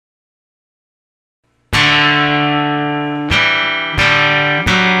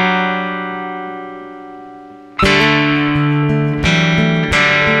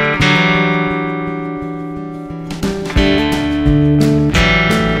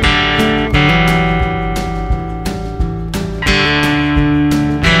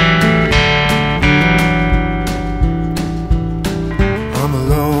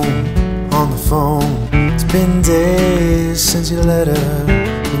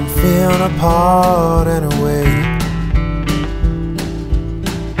falling apart in a way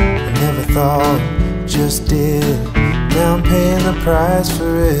I never thought, just did. Now I'm paying the price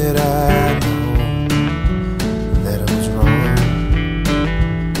for it. I know that I was wrong.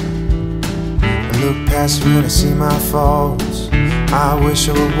 I look past you and I see my faults. I wish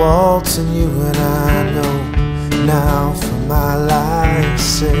I were waltzing you, and I know now for my life's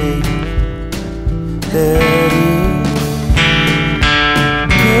sake that you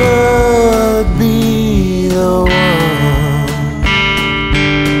could be the one,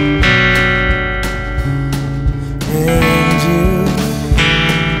 and you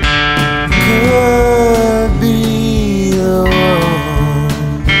could be the one.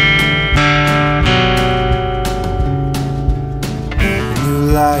 A new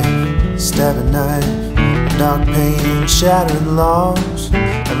life, stabbing knife, dark pain, shattering logs,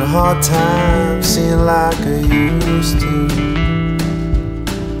 and a hard time seeing like I used to.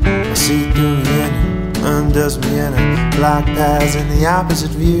 I see through me and it undoes me, and I block paths in the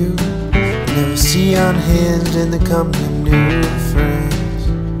opposite view. I never see unhinged in the company of new friends.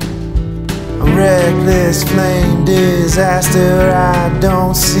 A reckless flame disaster, I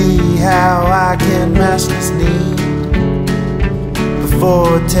don't see how I can match this need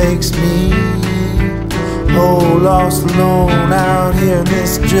before it takes me whole, lost, alone out here in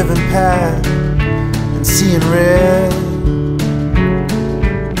this driven path and seeing red.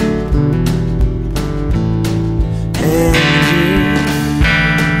 And you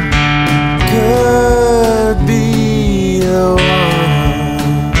could be the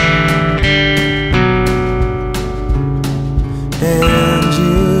one, and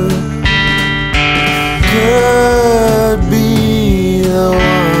you could be the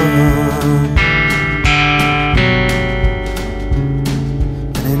one.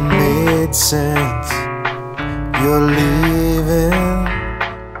 And it made sense, you're leaving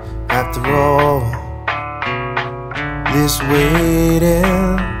after all this waiting.